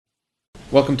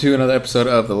Welcome to another episode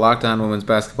of the Locked On Women's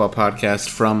Basketball Podcast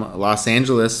from Los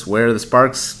Angeles, where the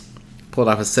Sparks pulled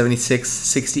off a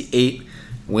 76-68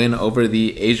 win over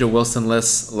the A'ja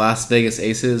Wilson-less Las Vegas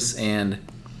Aces. And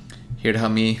here to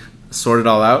help me sort it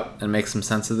all out and make some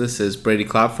sense of this is Brady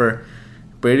Klopfer.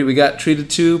 Brady, we got treated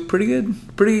to pretty good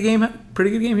game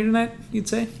here tonight, you'd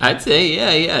say? I'd say,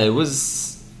 yeah. It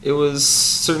was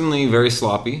certainly very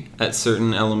sloppy at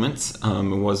certain elements.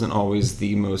 It wasn't always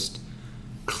the most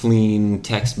clean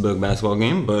textbook basketball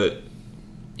game, but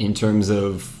in terms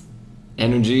of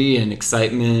energy and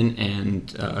excitement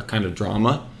and kind of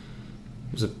drama,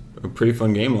 it was a pretty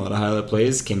fun game. A lot of highlight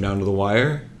plays, came down to the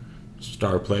wire,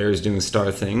 star players doing star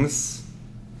things.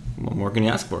 What more can you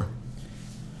ask for?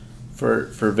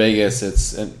 For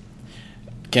Vegas,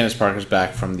 Candace Parker's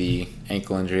back from the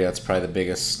ankle injury. That's probably the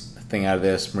biggest thing out of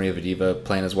this. Maria Vadeeva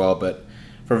playing as well, but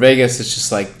for Vegas, it's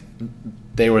just like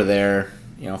they were there.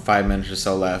 5 minutes or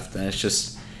so left, and it's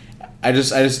just, I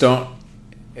just don't.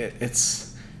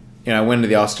 It's, I went into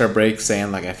the All-Star break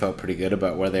saying like I felt pretty good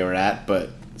about where they were at, but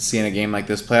seeing a game like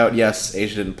this play out, yes,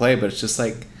 A'ja didn't play, but it's just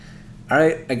like, all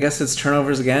right, I guess it's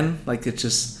turnovers again. Like it's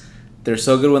just, they're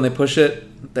so good when they push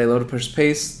it, they love to push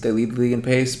pace, they lead the league in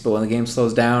pace, but when the game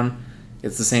slows down,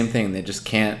 it's the same thing. They just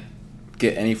can't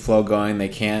get any flow going. They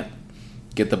can't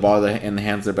get the ball in the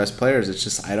hands of their best players. It's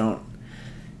just, I don't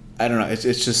know.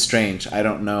 It's just strange. I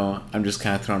don't know. I'm just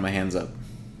kind of throwing my hands up.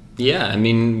 Yeah, I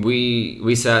mean,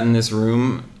 we sat in this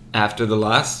room after the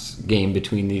last game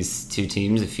between these two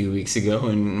teams a few weeks ago,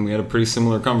 and we had a pretty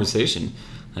similar conversation.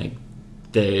 Like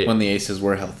when the Aces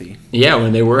were healthy. Yeah,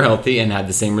 when they were healthy and had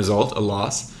the same result, a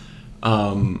loss.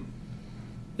 To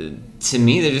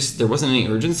me, there wasn't any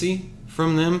urgency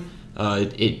from them.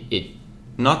 It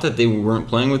not that they weren't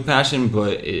playing with passion,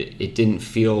 but it didn't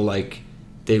feel like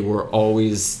they were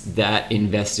always that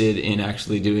invested in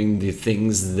actually doing the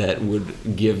things that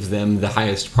would give them the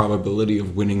highest probability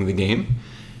of winning the game.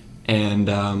 And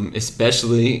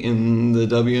especially in the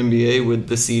WNBA with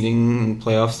the seeding and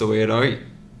playoffs the way it are,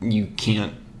 you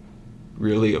can't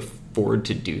really afford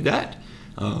to do that.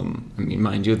 I mean,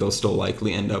 mind you, they'll still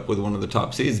likely end up with one of the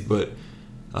top seeds, but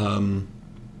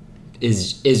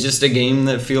is just a game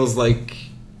that feels like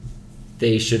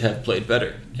they should have played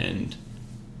better. And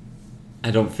I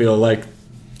don't feel like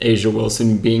A'ja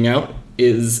Wilson being out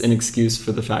is an excuse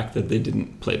for the fact that they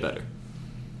didn't play better.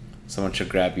 Someone should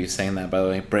grab you saying that, by the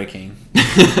way. Breaking.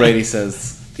 Brady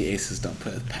says the Aces don't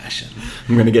play with passion.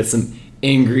 I'm going to get some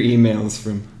angry emails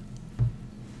from...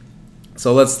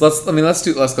 So let's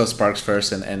go Sparks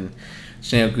first. And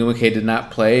Chiney Ogwumike did not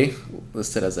play,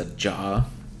 listed as a jaw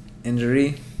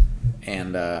injury.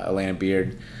 And Elena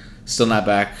Beard still not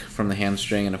back from the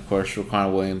hamstring. And, of course,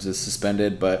 Raquana Williams is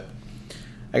suspended, but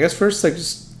I guess first,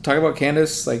 just talk about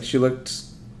Candace. She looked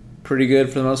pretty good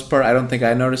for the most part. I don't think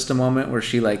I noticed a moment where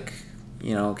she,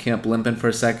 came up limping for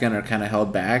a second or kind of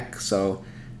held back. So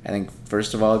I think,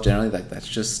 first of all, generally, that's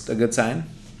just a good sign.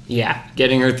 Yeah,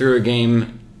 getting her through a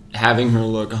game, having her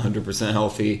look 100%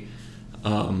 healthy.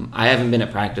 I haven't been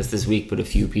at practice this week, but a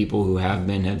few people who have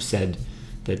been have said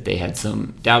that they had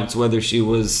some doubts whether she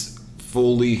was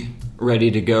fully ready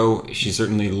to go. She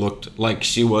certainly looked like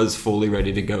she was fully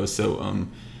ready to go, so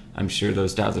I'm sure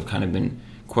those doubts have kind of been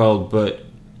quelled. But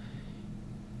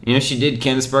she did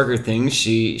Candace Parker things.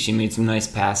 She made some nice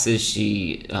passes.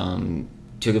 She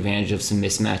took advantage of some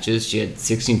mismatches. She had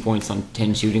 16 points on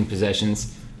 10 shooting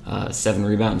possessions, 7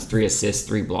 rebounds, 3 assists,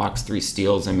 3 blocks, 3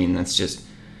 steals. I mean, that's just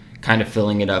kind of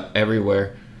filling it up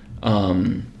everywhere.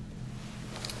 And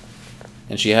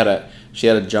she had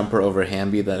a jumper over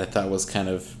Hamby that I thought was kind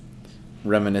of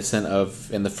reminiscent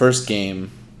of in the first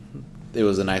game. It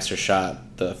was a nicer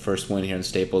shot, the first win here in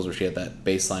Staples, where she had that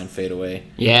baseline fadeaway.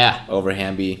 Yeah, over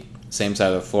Hamby, same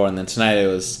side of the floor, and then tonight it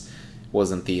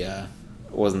wasn't the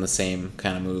same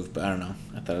kind of move, but I don't know.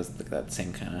 I thought it was that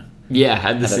same kind of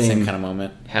had the same kind of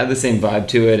moment, had the same vibe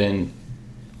to it. And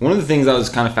one of the things I was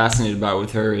kind of fascinated about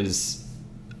with her is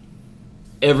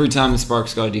every time the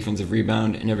Sparks got a defensive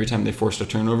rebound and every time they forced a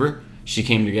turnover, she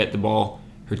came to get the ball.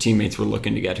 Her teammates were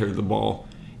looking to get her the ball.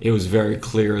 It was very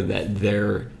clear that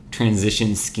their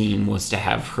transition scheme was to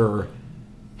have her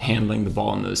handling the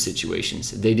ball in those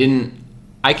situations.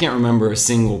 I can't remember a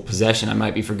single possession, I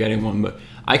might be forgetting one, but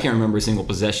I can't remember a single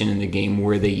possession in the game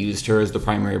where they used her as the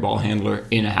primary ball handler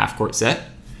in a half-court set.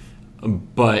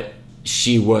 But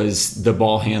she was the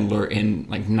ball handler in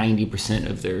 90%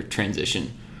 of their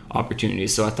transition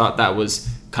opportunities. So I thought that was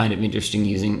kind of interesting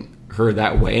using her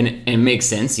that way, and it makes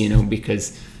sense,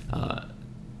 because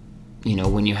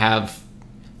when you have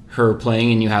her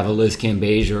playing and you have a Liz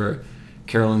Cambage or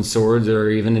Carolyn Swords or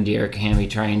even a De'Erica Hamby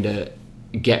trying to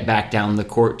get back down the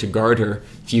court to guard her,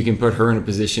 if you can put her in a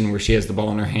position where she has the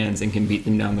ball in her hands and can beat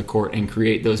them down the court and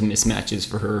create those mismatches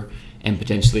for her and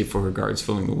potentially for her guards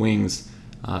filling the wings,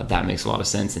 that makes a lot of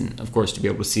sense. And of course, to be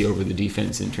able to see over the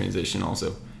defense in transition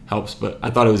also helps. But I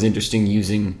thought it was interesting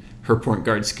using her point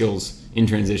guard skills in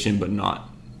transition, but not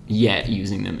yet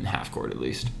using them in half court at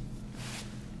least.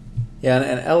 Yeah,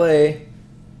 and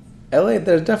LA,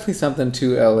 there's definitely something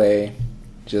to LA.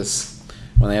 Just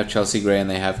when they have Chelsea Gray and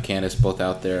they have Candace both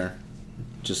out there,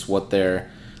 just what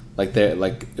they're like. It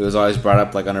was always brought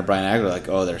up like under Brian Agler, like,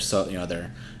 oh, they're so,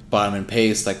 they're bottom in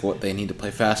pace, like what they need to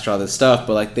play faster, all this stuff.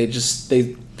 But like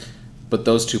but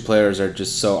those two players are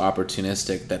just so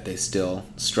opportunistic that they still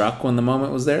struck when the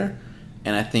moment was there,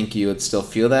 and I think you would still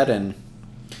feel that. And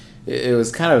it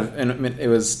was kind of, and it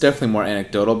was definitely more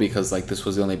anecdotal because like this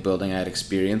was the only building I had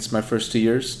experienced my first 2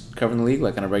 years covering the league,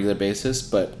 like on a regular basis.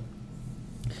 But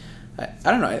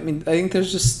I don't know. I mean, I think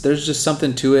there's just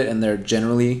something to it, and they've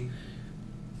generally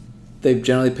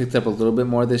picked up a little bit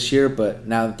more this year. But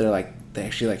now that they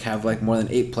actually like have like more than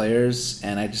 8 players,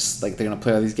 and I just like they're gonna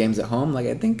play all these games at home. Like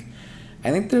I think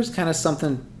there's kind of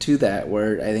something to that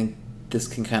where I think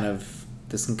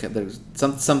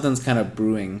something's kind of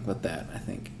brewing with that, I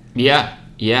think. Yeah,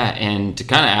 and to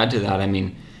kind of add to that, I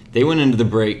mean, they went into the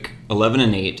break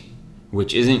 11-8,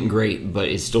 which isn't great, but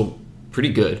is still pretty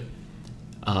good.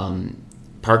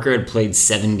 Parker had played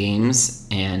 7 games,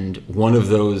 and one of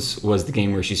those was the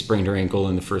game where she sprained her ankle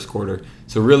in the first quarter.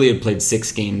 So really had played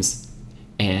 6 games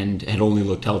and had only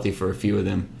looked healthy for a few of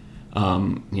them.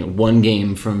 1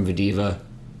 game from Vadiva.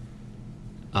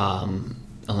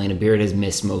 Elena Beard has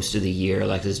missed most of the year.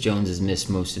 Alexis Jones has missed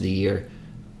most of the year.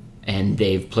 And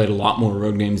they've played a lot more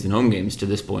road games than home games to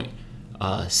this point.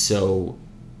 So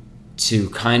to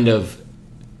kind of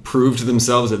prove to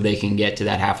themselves that they can get to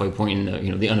that halfway point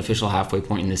in the unofficial halfway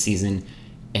point in the season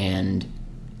and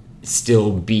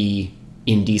still be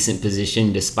in decent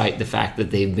position despite the fact that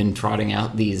they've been trotting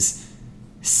out these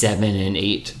 7 and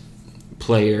 8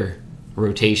 player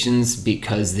rotations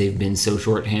because they've been so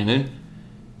shorthanded.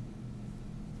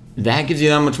 That gives you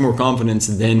that much more confidence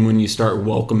than when you start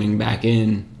welcoming back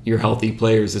in your healthy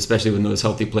players, especially when those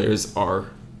healthy players are,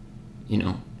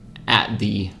 at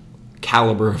the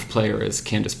caliber of player as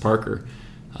Candace Parker.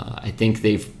 I think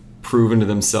they've proven to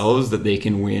themselves that they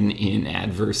can win in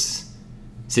adverse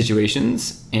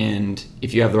situations, and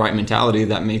if you have the right mentality,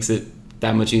 that makes it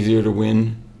that much easier to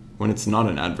win when it's not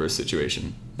an adverse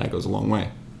situation. That goes a long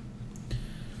way.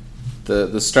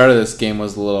 The start of this game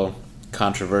was a little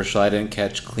controversial. I didn't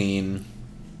catch clean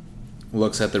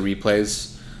looks at the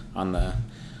replays on the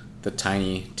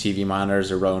tiny TV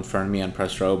monitors or row in front of me on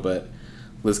press row, but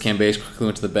Liz Cambage quickly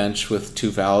went to the bench with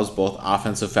 2 fouls, both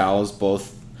offensive fouls,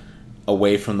 both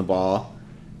away from the ball,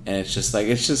 and it's just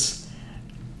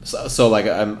so like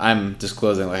I'm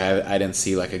disclosing like I didn't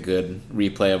see like a good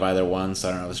replay of either one, so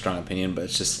I don't have a strong opinion, but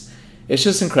it's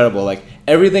just incredible. Like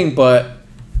everything but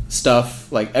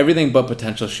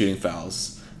potential shooting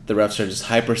fouls, the refs are just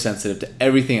hypersensitive to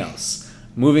everything else,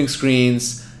 moving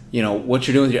screens, what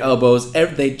you're doing with your elbows.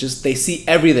 They see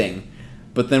everything.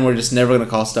 But then we're just never going to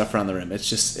call stuff around the rim. It's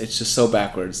just so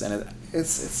backwards, and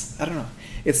it's I don't know.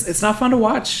 It's not fun to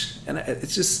watch, and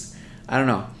it's just I don't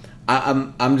know.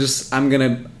 I'm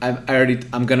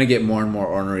gonna get more and more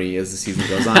ornery as the season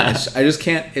goes on. I just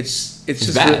can't. It's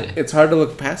just bad. It's hard to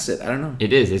look past it. I don't know.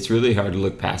 It is. It's really hard to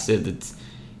look past it.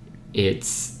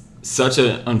 It's such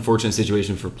an unfortunate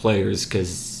situation for players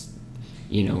because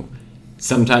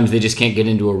sometimes they just can't get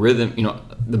into a rhythm.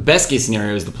 The best case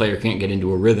scenario is the player can't get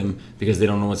into a rhythm because they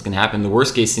don't know what's going to happen. The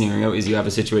worst case scenario is you have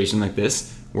a situation like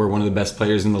this where one of the best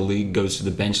players in the league goes to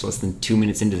the bench less than 2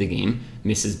 minutes into the game,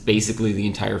 misses basically the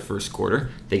entire first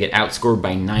quarter. They get outscored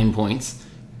by 9 points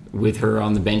with her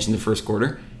on the bench in the first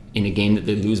quarter in a game that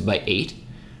they lose by 8.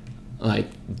 Like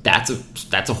that's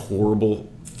a horrible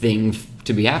thing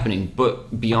to be happening.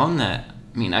 But beyond that,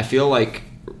 I mean, I feel like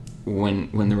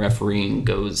when the refereeing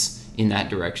goes in that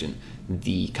direction,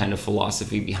 the kind of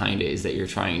philosophy behind it is that you're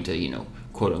trying to,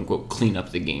 quote unquote, clean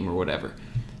up the game or whatever.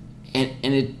 And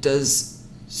it does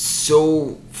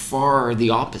so far the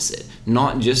opposite.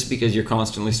 Not just because you're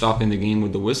constantly stopping the game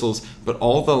with the whistles, but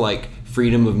all the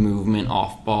freedom of movement,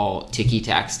 off ball,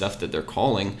 ticky-tack stuff that they're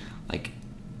calling.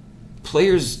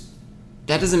 Players,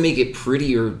 that doesn't make it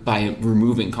prettier by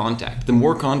removing contact. The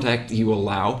more contact you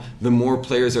allow, the more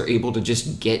players are able to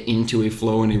just get into a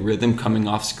flow and a rhythm, coming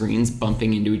off screens,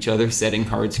 bumping into each other, setting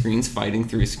hard screens, fighting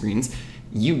through screens.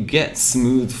 You get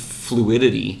smooth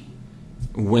fluidity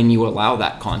when you allow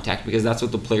that contact because that's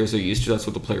what the players are used to, that's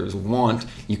what the players want.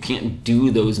 You can't do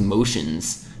those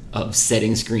motions of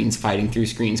setting screens, fighting through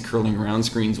screens, curling around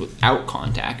screens without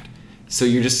contact. So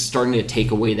you're just starting to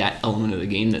take away that element of the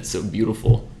game that's so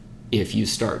beautiful if you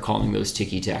start calling those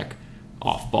ticky-tack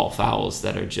off-ball fouls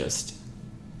that are just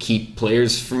keep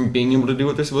players from being able to do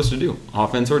what they're supposed to do,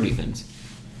 offense or defense.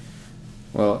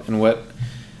 Well, and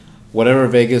whatever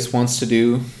Vegas wants to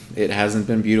do, it hasn't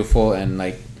been beautiful. And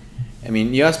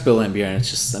you ask Bill Laimbeer, and it's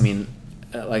just,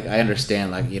 I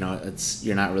understand, it's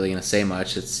you're not really gonna say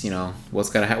much. It's what's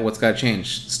gotta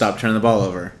change. Stop turning the ball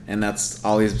over, and that's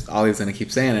all he's gonna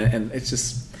keep saying. And it's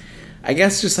just, I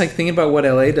guess, just like thinking about what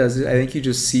LA does. I think you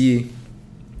just see.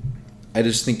 I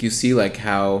just think you see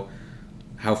how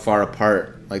far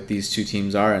apart these two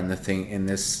teams are, and the thing in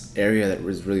this area that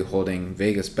was really holding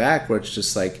Vegas back, where it's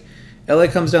just LA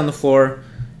comes down the floor,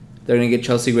 they're gonna get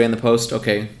Chelsea Gray in the post.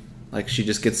 Okay, she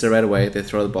just gets there right away. They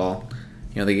throw the ball.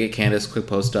 They get Candace quick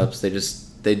post ups.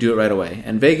 They do it right away.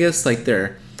 And Vegas, I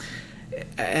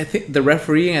think the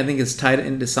refereeing, is tied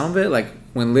into some of it.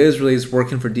 When Liz really is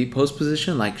working for deep post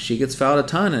position, she gets fouled a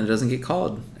ton and it doesn't get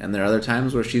called. And there are other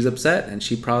times where she's upset, and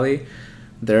she probably,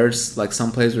 there's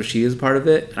some plays where she is part of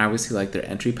it. And obviously their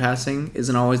entry passing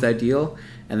isn't always ideal.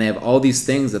 And they have all these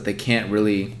things that they can't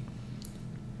really.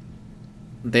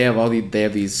 They have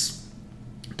these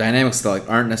dynamics that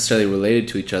aren't necessarily related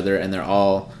to each other, and they're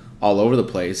all over the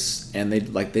place, and they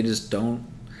just don't.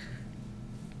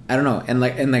 I don't know,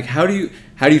 and how do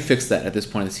you fix that at this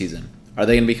point of the season? Are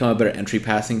they going to become a better entry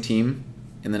passing team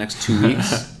in the next 2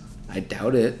 weeks? I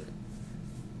doubt it.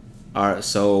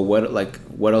 So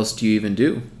what else do you even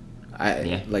do?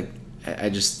 You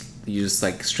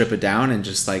just strip it down and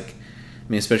just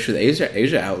especially with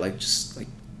Asia out,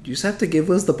 you just have to give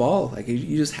Liz the ball.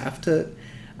 You just have to.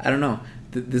 I don't know.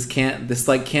 This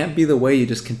can't be the way you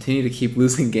just continue to keep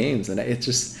losing games, and it's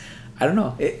just, I don't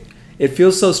know. It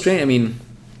feels so strange.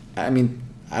 I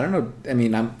don't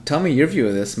know. Tell me your view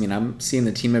of this. I'm seeing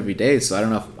the team every day, so I don't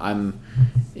know if I'm,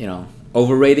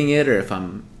 overrating it, or if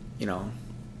I'm,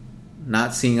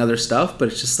 not seeing other stuff. But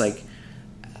it's just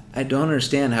I don't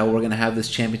understand how we're gonna have this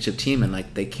championship team, and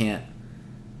they can't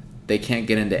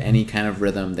get into any kind of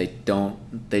rhythm.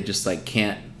 They just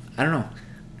can't. I don't know.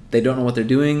 They don't know what they're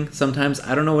doing sometimes.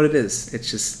 I don't know what it is. It's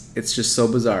just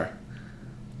so bizarre.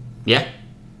 Yeah,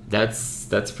 that's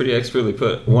pretty expertly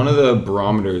put. One of the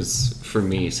barometers for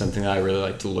me, something that I really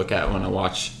like to look at when I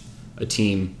watch a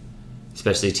team,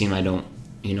 especially a team I don't,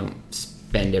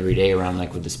 spend every day around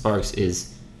with the Sparks,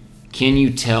 is can you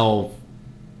tell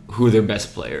who their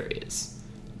best player is?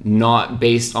 Not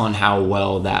based on how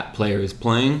well that player is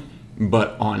playing,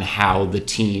 but on how the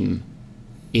team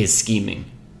is scheming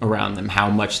around them, how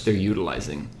much they're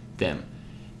utilizing them.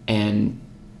 And,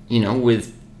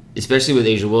 especially with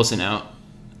Asia Wilson out,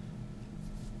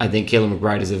 I think Kayla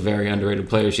McBride is a very underrated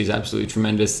player. She's absolutely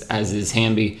tremendous, as is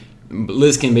Hamby.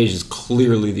 Liz Cambage is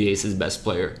clearly the Aces' best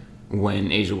player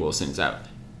when Asia Wilson's out.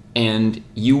 And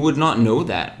you would not know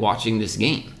that watching this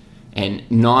game. And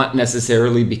not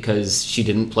necessarily because she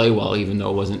didn't play well, even though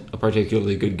it wasn't a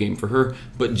particularly good game for her,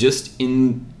 but just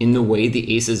in the way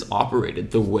the Aces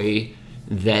operated, the way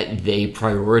that they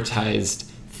prioritized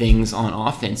things on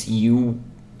offense.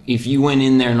 If you went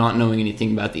in there not knowing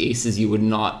anything about the Aces, you would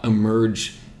not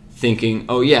emerge thinking,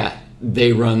 oh yeah,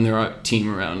 they run their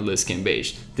team around Liz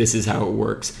Cambage. This is how it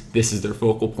works. This is their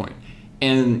focal point.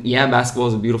 And yeah, basketball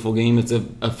is a beautiful game. It's a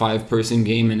 5-person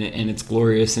game, and it's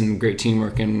glorious and great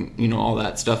teamwork and all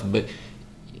that stuff. But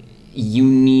you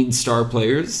need star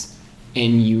players,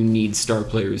 and you need star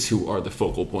players who are the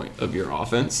focal point of your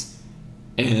offense.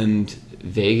 And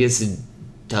Vegas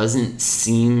doesn't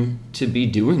seem to be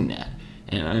doing that.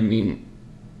 And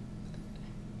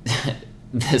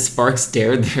the Sparks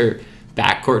dared their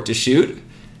backcourt to shoot.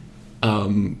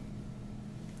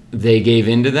 They gave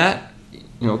into that.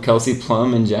 Kelsey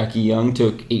Plum and Jackie Young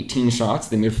took 18 shots.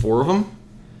 They made 4 of them.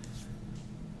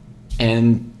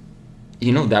 And,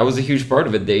 that was a huge part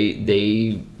of it.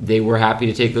 They were happy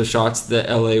to take those shots that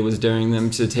LA was daring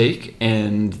them to take,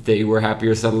 and they were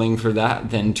happier settling for that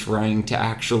than trying to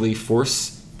actually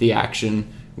force the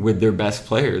action with their best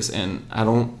players. And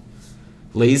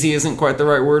lazy isn't quite the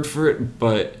right word for it,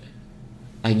 but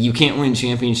you can't win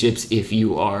championships if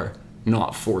you are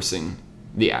not forcing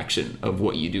the action of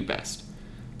what you do best.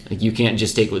 You can't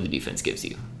just take what the defense gives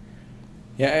you.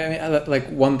 Yeah,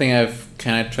 one thing I've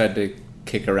kind of tried to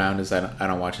kick around is I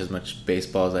don't watch as much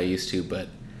baseball as I used to, but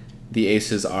the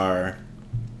Aces are.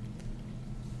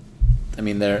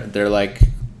 They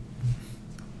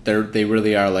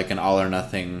really are an all or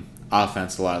nothing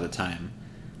offense a lot of the time.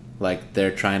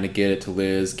 They're trying to get it to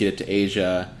Liz, get it to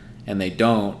Asia, and they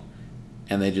don't,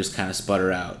 and they just kind of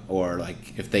sputter out. Or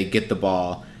if they get the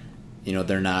ball,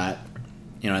 they're not,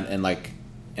 and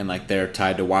like they're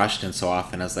tied to Washington so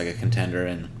often as like a contender,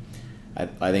 and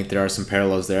I think there are some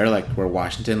parallels there, like where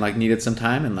Washington like needed some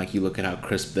time, and like you look at how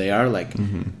crisp they are, like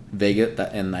Vegas,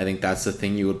 and I think that's the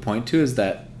thing you would point to is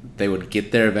that they would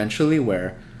get there eventually,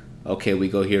 where okay, we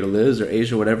go here to Liz or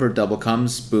Asia, whatever, double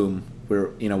comes, boom,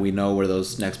 we know where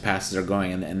those next passes are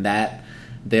going, and that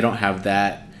they don't have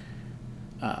that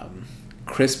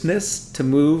crispness to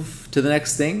move to the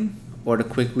next thing or to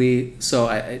quickly. So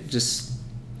I just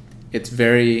it's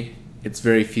very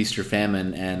feast or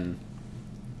famine, and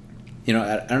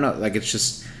I don't know, like it's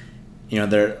just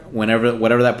they're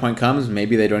whatever that point comes,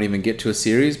 maybe they don't even get to a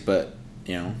series, but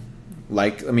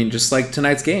just like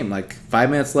tonight's game, like 5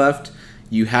 minutes left,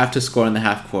 you have to score in the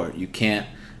half court. You can't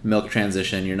milk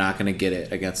transition. You're not going to get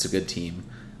it against a good team.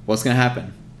 What's going to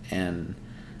happen? And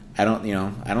I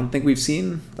don't think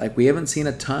we haven't seen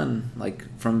a ton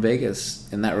like from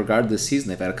Vegas in that regard this season.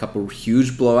 They've had a couple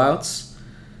huge blowouts,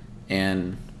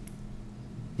 and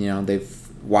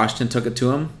Washington took it to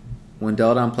them when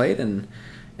Deladon played, and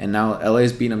now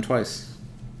LA's beaten them twice.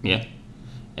 Yeah,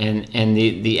 and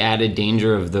the added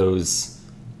danger of those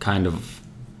kind of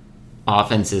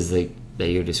offenses that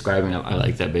you're describing, I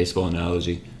like that baseball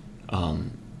analogy,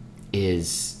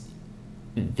 is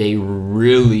they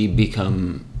really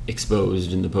become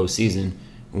exposed in the postseason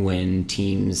when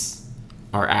teams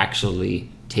are actually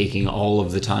taking all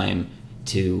of the time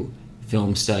to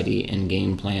film study and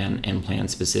game plan and plan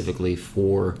specifically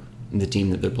for the team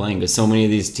that they're playing. Because so many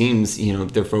of these teams,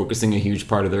 they're focusing a huge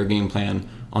part of their game plan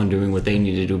on doing what they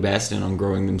need to do best and on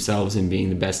growing themselves and being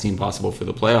the best team possible for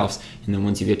the playoffs. And then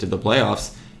once you get to the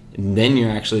playoffs, then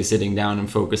you're actually sitting down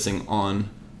and focusing on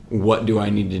what do I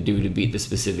need to do to beat the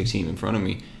specific team in front of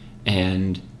me.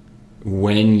 And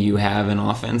when you have an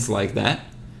offense like that,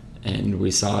 and we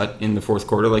saw it in the fourth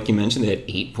quarter, like you mentioned, they had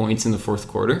 8 points in the fourth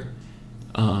quarter.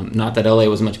 Not that LA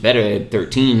was much better, they had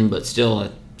 13, but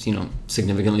still,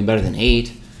 significantly better than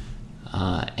 8.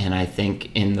 And I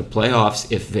think in the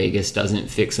playoffs, if Vegas doesn't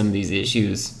fix some of these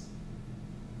issues,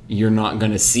 you're not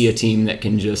going to see a team that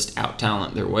can just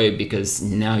out-talent their way, because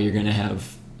now you're going to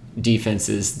have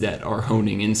defenses that are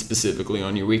honing in specifically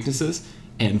on your weaknesses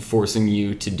and forcing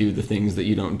you to do the things that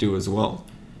you don't do as well.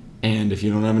 And if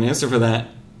you don't have an answer for that,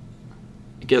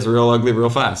 it gets real ugly real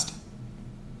fast.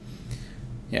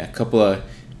 Yeah, a couple of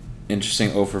interesting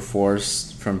 0 for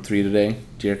 4s from 3 today.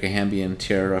 Dearica Hamby and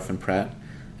Tiara Ruffin-Pratt.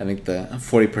 I think the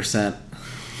 40%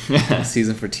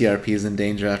 season for TRP is in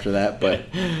danger after that. But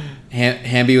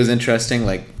Hamby was interesting,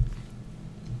 like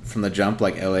from the jump,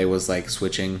 like LA was like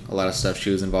switching a lot of stuff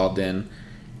she was involved in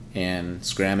and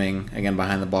scramming again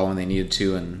behind the ball when they needed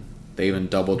to, and they even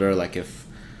doubled her like if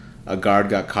a guard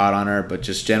got caught on her. But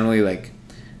just generally like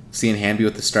seeing Hamby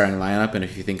with the starting lineup, and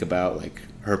if you think about like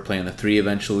her playing the 3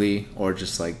 eventually, or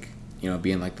just like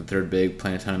being like the third big,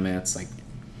 playing a ton of minutes, like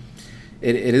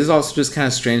it is also just kind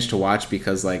of strange to watch,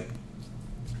 because like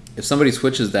if somebody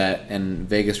switches that and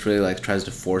Vegas really like tries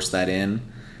to force that in,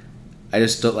 I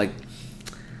just don't like.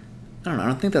 I don't know. I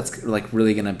don't think that's like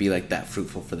really gonna be like that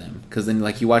fruitful for them, because then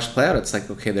like you watch play out, it's like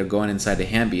okay, they're going inside to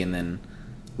Hamby, and then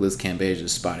Liz Cambage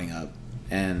is spotting up,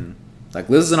 and like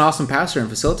Liz is an awesome passer and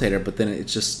facilitator, but then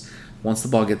it's just once the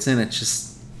ball gets in, it's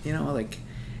just like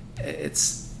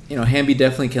it's Hamby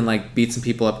definitely can like beat some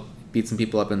people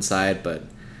up inside, but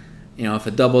if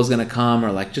a double is gonna come,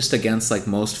 or like just against like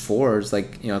most 4s,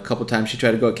 like a couple times she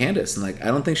tried to go at Candace, and like I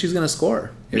don't think she's gonna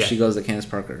score if she goes at Candace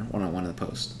Parker one-on-one in the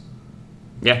post.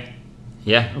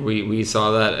 Yeah, we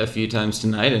saw that a few times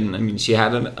tonight, and I mean she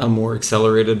had a more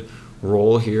accelerated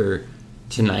role here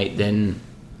tonight than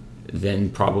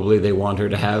probably they want her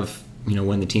to have,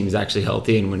 when the team is actually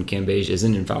healthy and when Cambage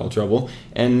isn't in foul trouble.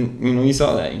 And you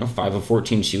saw that, 5 of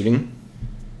 14 shooting,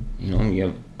 you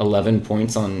have 11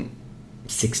 points on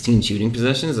 16 shooting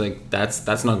possessions. Like that's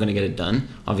not going to get it done.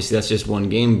 Obviously that's just one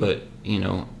game, but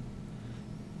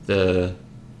the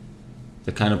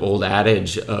kind of old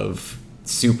adage of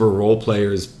super role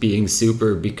players being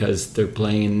super because they're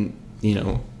playing,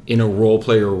 in a role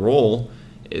player role,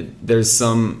 there's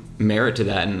some merit to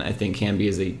that, and I think Hamby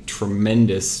is a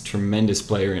tremendous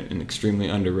player and extremely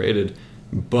underrated.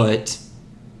 But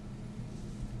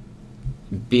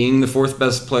being the 4th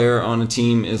best player on a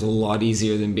team is a lot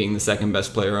easier than being the 2nd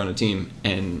best player on a team,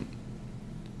 and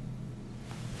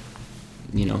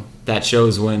that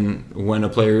shows when a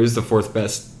player who's the 4th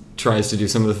best tries to do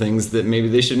some of the things that maybe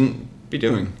they shouldn't be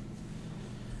doing.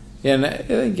 Yeah, and I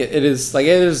think it is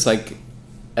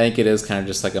kind of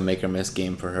just like a make or miss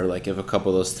game for her. Like if a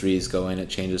couple of those 3s go in, it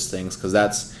changes things, because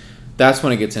that's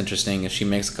when it gets interesting. If she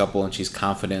makes a couple and she's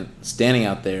confident standing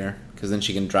out there, because then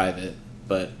she can drive it.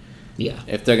 But Yeah.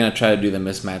 If they're going to try to do the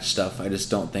mismatch stuff, I just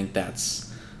don't think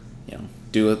that's,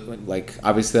 do it, like,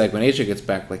 obviously, like, when Asia gets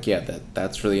back, like, yeah,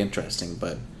 that's really interesting,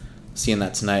 but seeing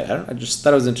that tonight, I just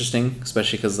thought it was interesting,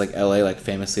 especially because, like, LA, like,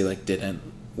 famously, like, didn't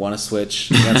want to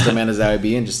switch against Amanda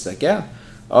Zahui and just, like, yeah,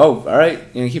 oh, all right,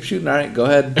 keep shooting, all right, go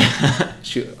ahead.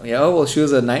 Shoot. Yeah, oh, well, she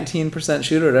was a 19%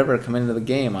 shooter or whatever coming into the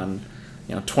game on,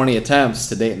 20 attempts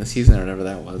to date in the season or whatever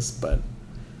that was, but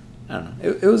I don't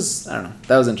know. It was, I don't know,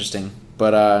 that was interesting,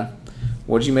 but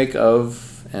what did you make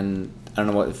of, and I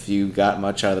don't know if you got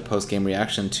much out of the post-game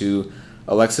reaction to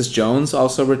Alexis Jones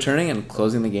also returning and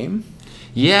closing the game?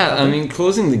 Yeah, I mean,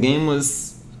 closing the game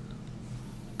was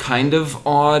kind of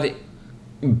odd,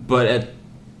 but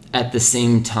at the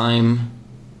same time,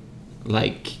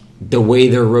 like, the way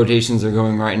their rotations are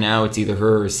going right now, it's either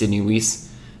her or Sydney Weiss.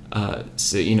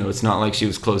 So, it's not like she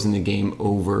was closing the game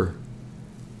over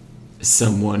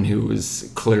someone who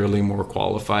was clearly more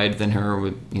qualified than her.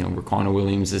 With Raquana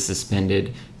Williams is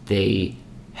suspended. They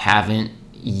haven't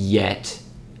yet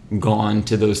gone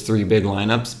to those 3 big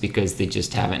lineups because they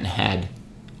just haven't had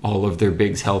all of their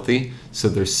bigs healthy. So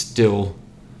they're still,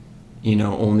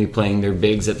 only playing their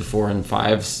bigs at the 4 and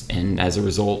 5s, and as a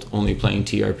result, only playing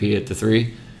TRP at the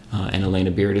 3. And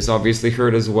Elena Beard is obviously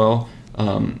hurt as well.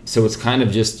 So it's kind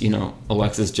of just,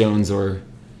 Alexis Jones or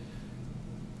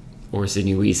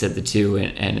Sydney Weiss at the 2,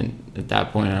 and at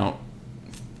that point,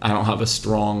 I don't have a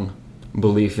strong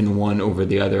belief in one over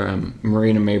the other.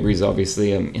 Marina Mabry's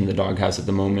obviously in the doghouse at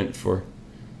the moment for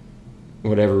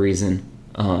whatever reason.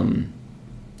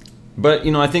 But,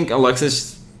 I think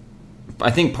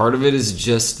I think part of it is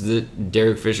just that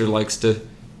Derek Fisher likes to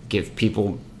give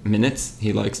people minutes.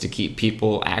 He likes to keep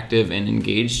people active and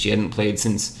engaged. She hadn't played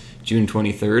since June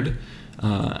 23rd.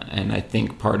 And I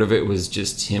think part of it was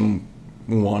just him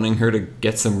wanting her to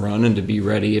get some run and to be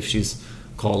ready if she's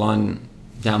called on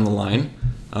down the line.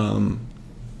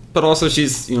 But also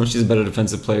she's a better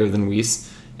defensive player than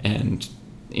Weiss, and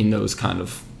in those kind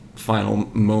of final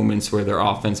moments where their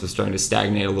offense was starting to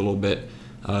stagnate a little bit,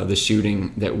 the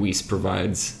shooting that Weiss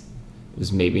provides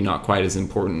was maybe not quite as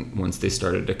important once they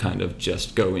started to kind of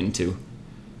just go into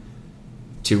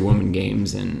 2-woman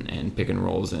games and pick and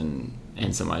rolls and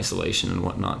some isolation and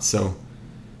whatnot. So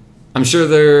I'm sure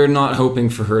they're not hoping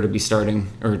for her to be starting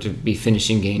or to be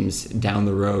finishing games down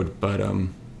the road, but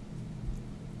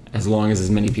as long as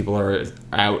many people are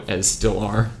out as still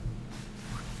are,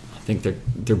 I think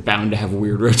they're bound to have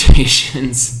weird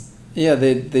rotations. Yeah,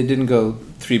 they didn't go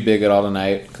 3 big at all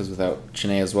tonight because without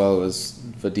Chene as well, it was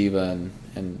Vadiva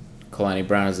and Kalani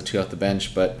Brown as the 2 off the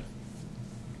bench. But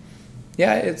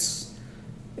yeah, it's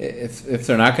if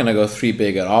they're not going to go 3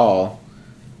 big at all,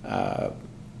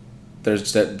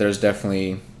 there's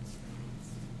definitely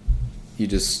you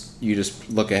just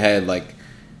look ahead, like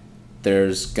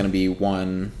there's going to be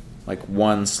one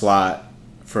slot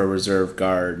for a reserve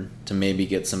guard to maybe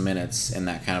get some minutes in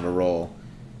that kind of a role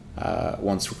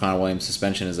once Raquana Williams'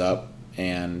 suspension is up,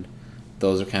 and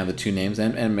those are kind of the 2 names,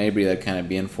 and maybe they'd kind of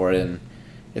be in for it. And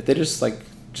if they just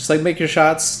make your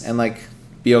shots and like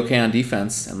be okay on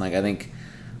defense, and like I think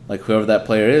like whoever that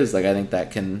player is, like I think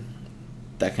that can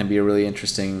be a really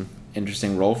interesting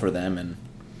role for them. And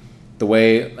the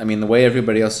way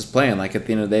everybody else is playing, like at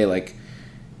the end of the day, like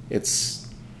it's,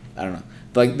 I don't know,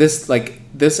 like this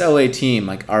LA team,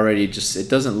 like already just, it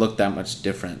doesn't look that much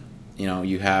different.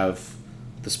 You have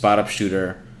the spot up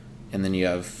shooter, and then you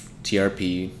have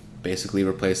TRP basically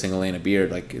replacing Elena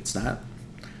Beard. Like it's not,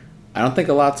 I don't think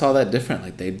a lot's all that different.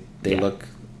 Like they look,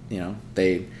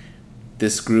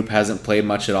 this group hasn't played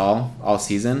much at all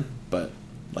season, but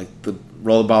like the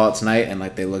roll the ball out tonight, and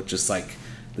like they look just like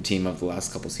the team of the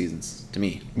last couple seasons to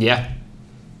me. Yeah,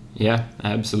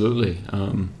 absolutely.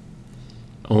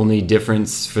 Only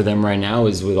difference for them right now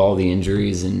is with all the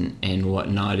injuries and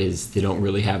whatnot is they don't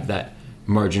really have that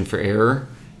margin for error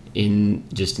in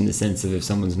the sense of if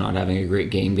someone's not having a great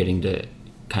game, getting to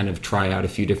kind of try out a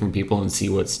few different people and see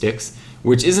what sticks,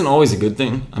 which isn't always a good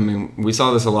thing. I mean, we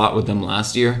saw this a lot with them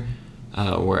last year,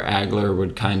 where Agler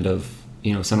would kind of,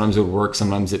 sometimes it would work,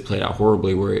 sometimes it played out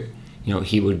horribly, where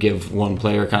he would give one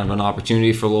player kind of an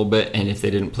opportunity for a little bit, and if they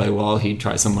didn't play well, he'd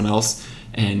try someone else,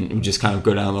 and it would just kind of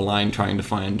go down the line trying to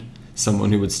find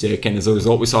someone who would stick. And as a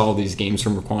result, we saw all these games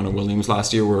from Raquana Williams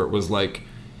last year where it was like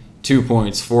 2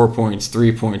 points, 4 points,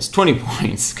 3 points, 20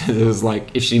 points, because it was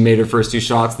like if she made her first 2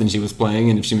 shots, then she was playing,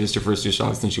 and if she missed her first 2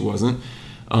 shots, then she wasn't.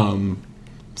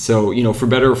 So, for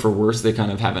better or for worse, they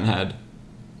kind of haven't had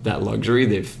that luxury.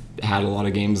 They've had a lot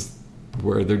of games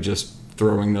where they're just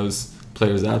throwing those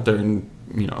players out there and,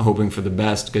 hoping for the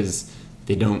best, because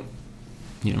they don't,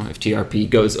 if TRP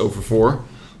goes 0 for 4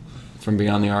 from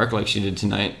beyond the arc like she did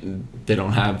tonight, they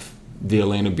don't have the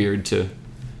Elena Beard to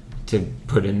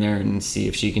put in there and see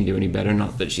if she can do any better.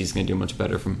 Not that she's going to do much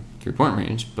better from 3-point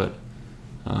range, but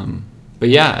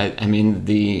yeah, I mean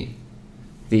the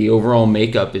overall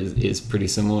makeup is pretty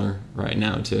similar right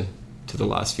now to the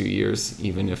last few years,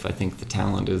 even if I think the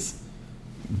talent is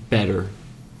better,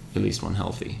 at least when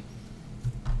healthy.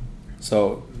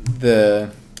 So the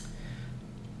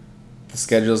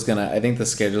schedule's gonna. I think the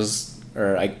schedules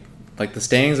the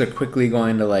standings are quickly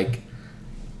going to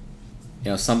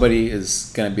somebody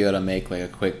is gonna be able to make like a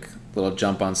quick little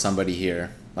jump on somebody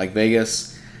here. Like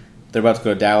Vegas, they're about to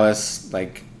go to Dallas.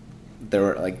 Like they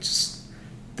were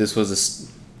this was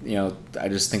I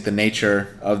just think the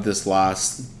nature of this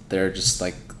loss. There are just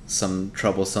some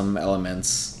troublesome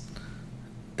elements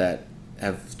that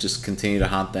have just continued to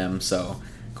haunt them. So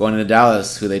going into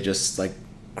Dallas, who they just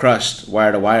crushed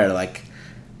wire to wire,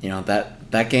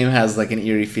 that game has an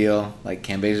eerie feel.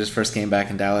 Cam Baser's first game back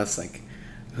in Dallas,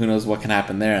 who knows what can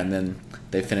happen there. And then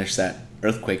they finished that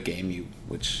earthquake game,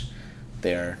 which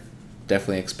they are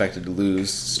definitely expected to lose,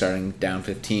 starting down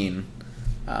 15.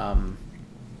 And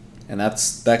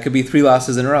that could be 3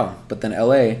 losses in a row. But then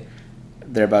LA,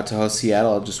 they're about to host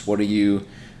Seattle. Just what are you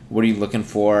looking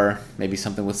for? Maybe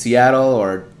something with Seattle,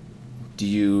 or do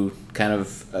you kind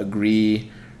of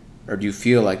agree, or do you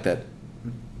feel like that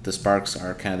the Sparks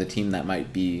are kind of the team that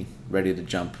might be ready to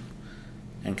jump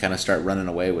and kind of start running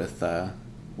away with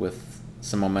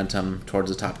some momentum towards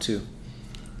the top 2?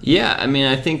 Yeah, I mean,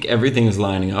 I think everything is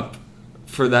lining up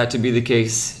for that to be the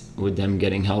case with them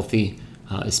getting healthy,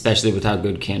 especially with how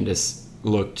good Candace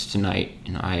looked tonight.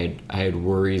 I had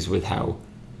worries with how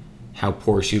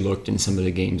poor she looked in some of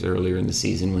the games earlier in the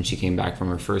season when she came back from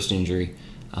her first injury.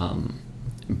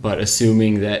 But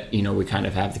assuming that we kind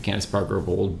of have the Candace Parker of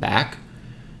old back,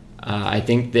 I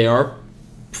think they are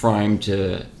primed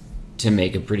to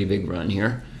make a pretty big run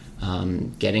here.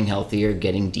 Getting healthier,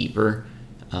 getting deeper,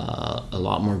 a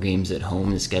lot more games at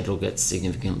home. The schedule gets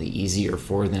significantly easier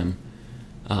for them.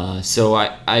 So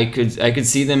I could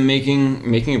see them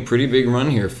making a pretty big run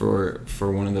here for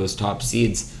one of those top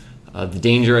seeds. The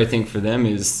danger I think for them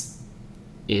is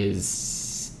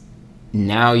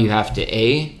now you have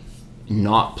to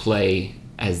not play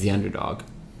as the underdog,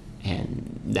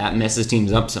 and that messes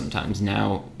teams up sometimes.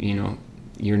 Now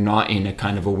you're not in a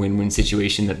kind of a win-win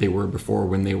situation that they were before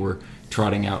when they were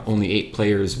trotting out only 8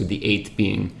 players, with the 8th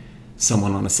being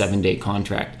someone on a 7-day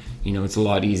contract. It's a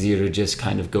lot easier to just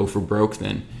kind of go for broke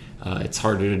then. It's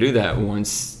harder to do that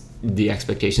once the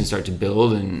expectations start to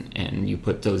build and you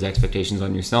put those expectations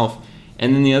on yourself.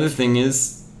 And then the other thing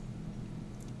is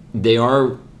they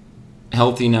are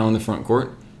healthy now in the front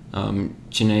court.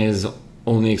 Chinea is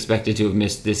only expected to have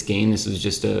missed this game. This was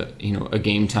just a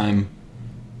game time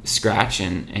scratch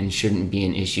and shouldn't be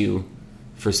an issue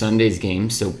for Sunday's game.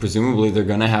 So presumably they're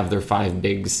going to have their 5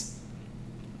 bigs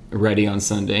ready on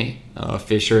Sunday.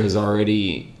 Fisher has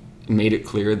already made it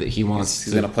clear that he wants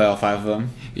he's going to play all 5 of them.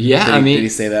 Yeah, did he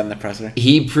say that in the presser?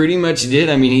 He pretty much did.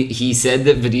 I mean, he said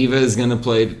that Vadiva is going to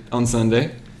play on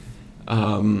Sunday.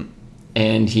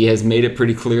 And he has made it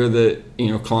pretty clear that,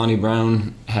 Kalani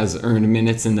Brown has earned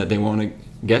minutes and that they want to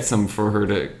get some for her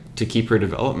to keep her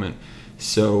development.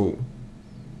 So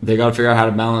they got to figure out how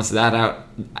to balance that out.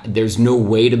 There's no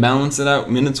way to balance it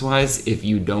out minutes-wise if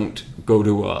you don't go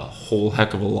to a whole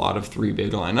heck of a lot of 3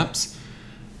 big lineups.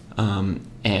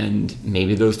 And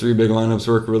maybe those 3 big lineups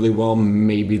work really well.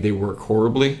 Maybe they work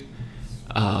horribly.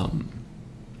 I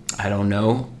don't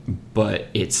know. But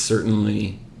it's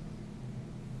certainly,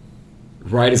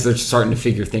 right as they're starting to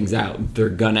figure things out, they're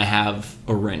going to have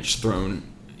a wrench thrown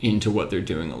into what they're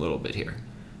doing a little bit here.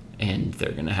 And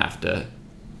they're going to have to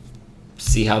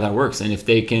see how that works. And if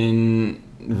they can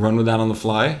run with that on the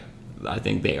fly, I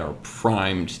think they are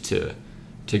primed to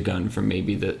gun for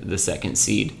maybe the 2nd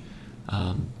seed.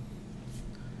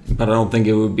 But I don't think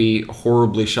it would be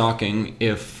horribly shocking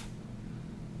if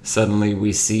suddenly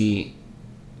we see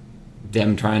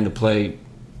them trying to play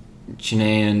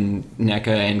Chinea and Nneka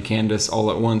and Candace all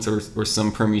at once, or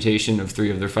some permutation of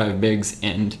 3 of their 5 bigs,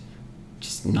 and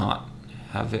just not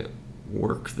have it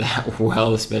work that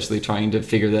well, especially trying to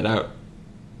figure that out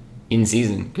in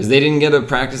season, because they didn't get to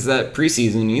practice that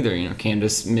preseason either.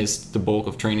 Candace missed the bulk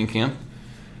of training camp.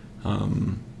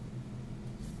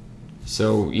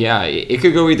 So yeah, it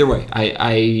could go either way.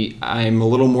 I'm a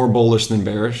little more bullish than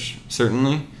bearish,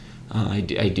 certainly. I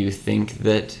do think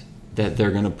that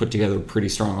they're going to put together a pretty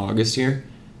strong August here,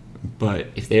 but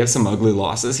if they have some ugly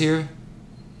losses here,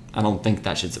 I don't think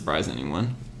that should surprise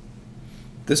anyone.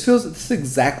 This is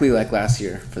exactly like last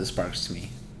year for the Sparks to me.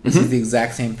 This is the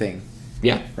exact same thing.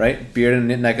 Yeah. Right? Beard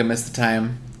and Nneka missed the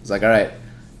time. It's like, all right,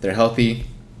 they're healthy.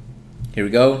 here we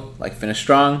go, like finish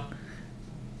strong.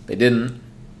 They didn't.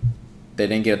 They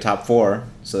didn't get a top 4,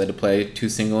 so they had to play 2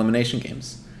 single elimination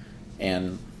games.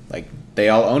 And like they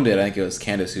all owned it. I think it was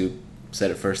Candace who said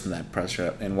it first in that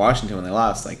presser in Washington when they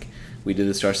lost. Like, we did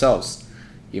this to ourselves,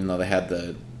 even though they had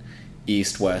the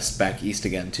East, West, back East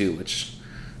again too, which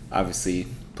obviously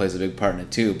plays a big part in it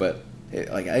too. But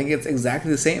I think it's exactly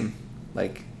the same.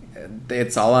 Like,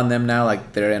 it's all on them now.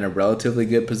 Like, they're in a relatively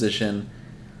good position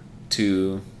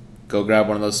to go grab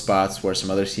one of those spots where some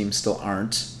other teams still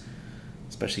aren't,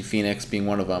 especially Phoenix being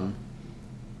one of them.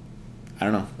 I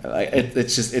don't know.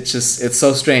 It's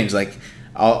so strange. Like,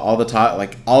 all the talk,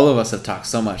 like, all of us have talked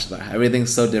so much about how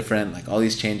everything's so different, like all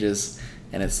these changes,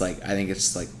 and it's like, I think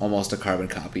it's like almost a carbon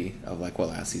copy of like what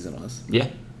last season was. Yeah,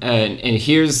 and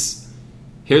here's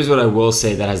what I will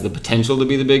say that has the potential to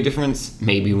be the big difference.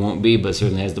 Maybe won't be, but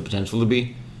certainly has the potential to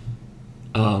be.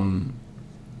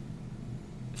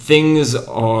 Things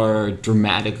are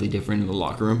dramatically different in the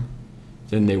locker room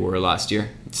than they were last year.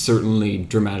 It's certainly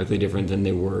dramatically different than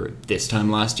they were this time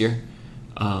last year.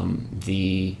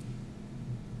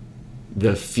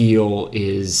 The feel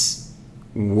is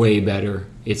way better.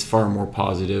 It's far more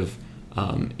positive.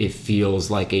 It feels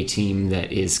like a team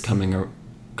that is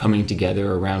coming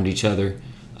together around each other,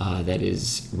 that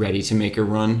is ready to make a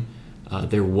run.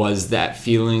 There was that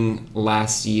feeling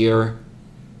last year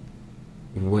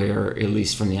where, at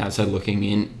least from the outside looking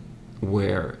in,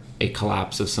 where a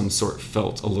collapse of some sort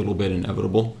felt a little bit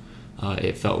inevitable.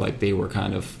 It felt like they were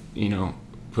kind of,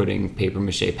 putting paper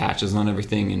mache patches on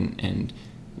everything and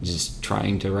just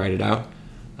trying to ride it out.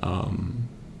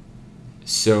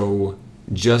 So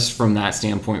just from that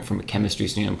standpoint, from a chemistry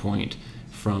standpoint,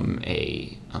 from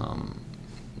a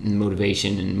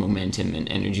motivation and momentum and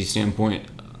energy standpoint,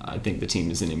 I think the team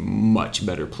is in a much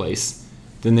better place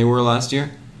than they were last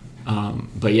year.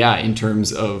 But yeah, in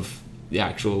terms of the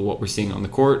actual what we're seeing on the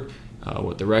court,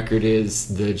 what the record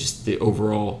is, the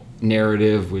overall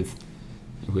narrative with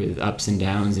ups and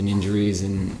downs and injuries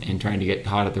and trying to get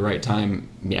hot at the right time,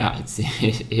 yeah,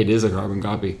 it is a carbon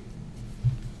copy.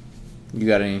 You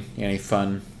got any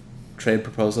fun trade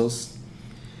proposals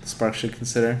the Sparks should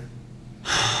consider?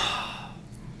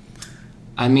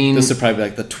 I mean, this would probably be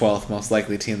like the 12th most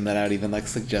likely team that I would even like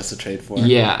suggest a trade for.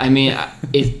 Yeah, I mean,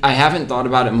 I haven't thought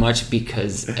about it much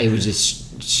because it would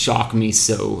just shock me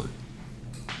so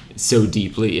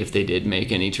deeply if they did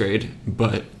make any trade.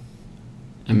 But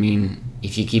I mean,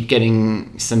 if you keep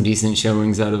getting some decent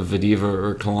showings out of Vadiva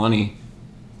or Kalani,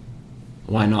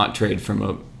 why not trade from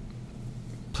a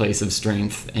place of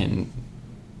strength and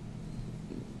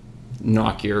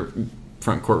knock your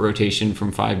front court rotation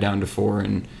from 5 down to 4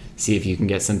 and see if you can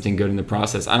get something good in the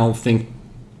process? I don't think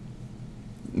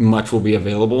much will be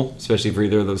available, especially for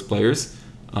either of those players.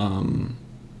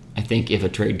 I think if a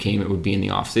trade came, it would be in the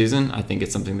offseason. I think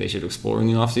it's something they should explore in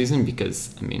the offseason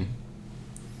because, I mean,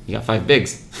 you got 5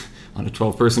 bigs on a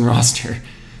 12-person roster.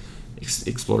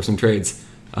 Explore some trades.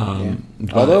 Yeah.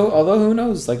 Although who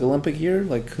knows? Like, Olympic year,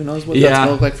 like, who knows what that's going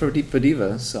to look like for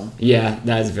Vadiva. So yeah,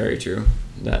 that is very true.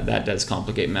 That does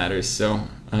complicate matters. So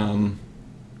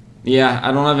yeah,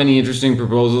 I don't have any interesting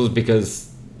proposals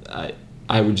because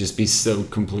I would just be so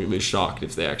completely shocked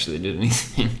if they actually did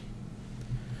anything.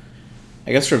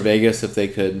 I guess for Vegas, if they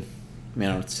could, I mean,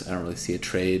 I don't really see a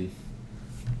trade,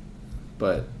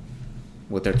 but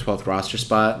with their 12th roster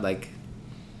spot, like,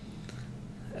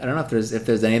 I don't know if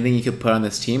there's anything you could put on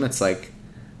this team. It's like,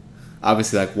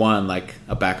 obviously, like, one, like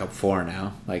a backup 4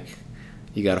 now. Like,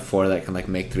 you got a 4 that can like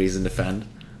make threes and defend,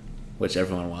 which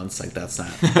everyone wants. Like,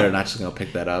 they're not just gonna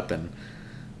pick that up. And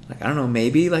like, I don't know,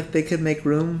 maybe like they could make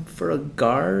room for a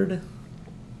guard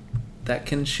that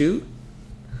can shoot,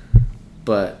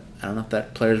 but I don't know if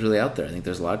that player's really out there. I think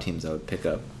there's a lot of teams that would pick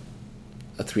up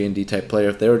a 3-and-D type player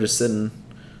if they were just sitting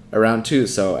around too.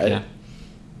 So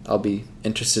I'll be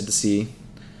interested to see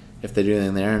if they do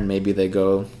anything there, and maybe they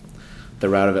go the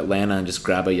route of Atlanta and just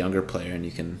grab a younger player and you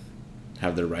can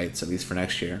have their rights at least for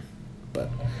next year. But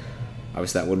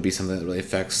obviously that wouldn't be something that really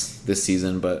affects this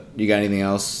season. But you got anything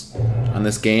else on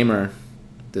this game or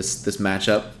this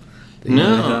matchup?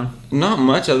 No, not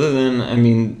much other than, I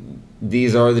mean,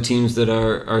 these are the teams that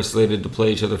are slated to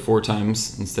play each other 4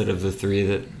 times instead of the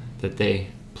 3 that they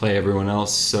play everyone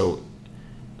else. So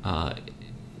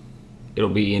it'll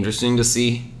be interesting to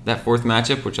see that 4th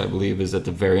matchup, which I believe is at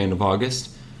the very end of August.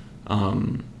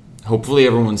 Hopefully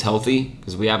everyone's healthy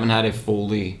because we haven't had a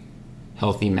fully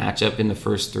healthy matchup in the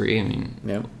first 3. I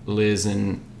mean, Liz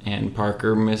and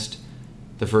Parker missed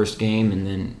the first game, and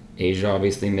then Asia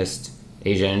obviously missed.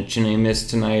 Asia and Chene missed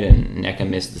tonight, and Nneka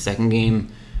missed the second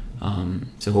game.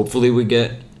 So hopefully we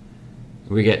get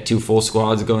we get two full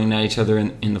squads going at each other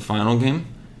in the final game.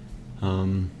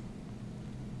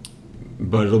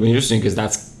 But it'll be interesting because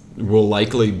that will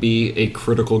likely be a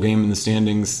critical game in the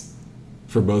standings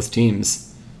for both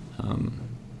teams.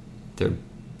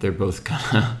 They're both kind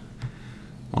of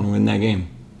want to win that game.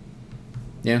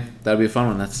 Yeah, that'll be a fun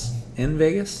one. That's in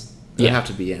Vegas? It'll have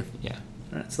to be, yeah. Yeah.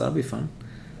 All right, so that'll be fun.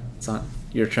 It's not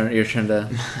your turn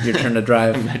to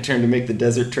drive. My turn to make the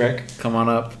desert trek. Come on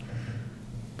up.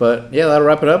 But yeah, that'll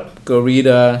wrap it up. Go read.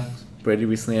 Brady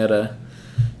recently had a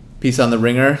piece on the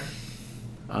Ringer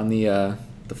on the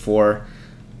four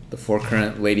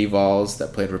current Lady Vols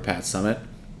that played for Pat Summit.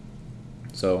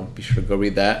 So be sure to go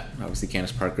read that. Obviously,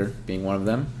 Candace Parker being one of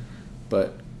them.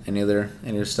 But any other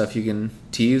stuff you can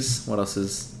tease? What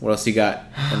else you got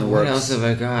in the works? What else have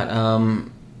I got?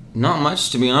 Not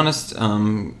much, to be honest.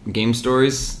 Game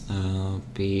stories.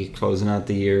 Be closing out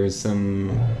the year with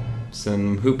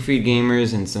some Hoop Feed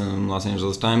gamers and some Los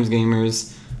Angeles Times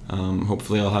gamers.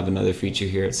 Hopefully I'll have another feature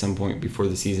here at some point before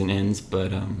the season ends,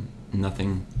 but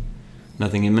nothing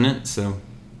imminent. So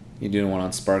you doing one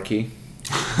on Sparky?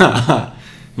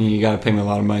 You gotta pay me a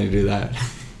lot of money to do that.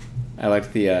 I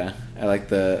like the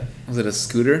was it a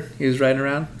scooter he was riding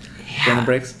around during the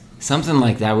breaks? Something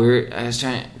like that. I was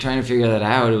trying to figure that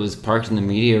out. It was parked in the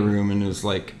media room, and it was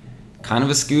like kind of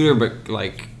a scooter, but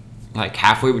like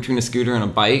halfway between a scooter and a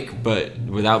bike, but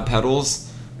without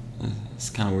pedals. It's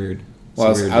kind of weird.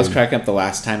 Well, I was cracking up the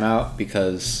last time out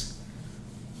because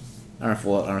I don't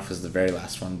know if it was the very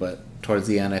last one, but towards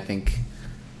the end, I think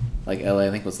like LA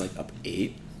was like up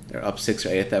 8, they're up 6 or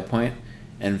 8 at that point,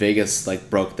 and Vegas like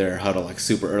broke their huddle like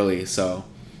super early, so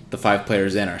the 5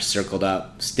 players in are circled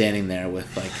up, standing there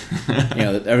with like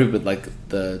everybody, like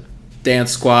the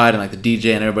dance squad and like the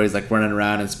DJ, and everybody's like running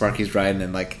around, and Sparky's riding,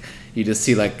 and like you just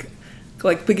see like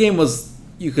the game was,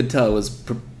 you could tell it was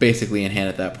basically in hand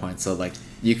at that point, so like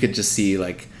you could just see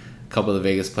like a couple of the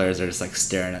Vegas players are just like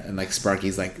staring at, and like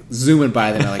Sparky's like zooming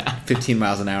by them at like 15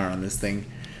 miles an hour on this thing.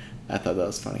 I thought that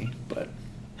was funny, but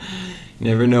you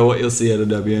never know what you'll see at a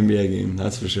WNBA game,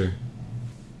 that's for sure.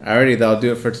 Alrighty, that'll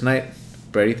do it for tonight.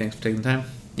 Brady, thanks for taking the time.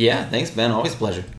 Yeah, thanks, Ben. Always a pleasure.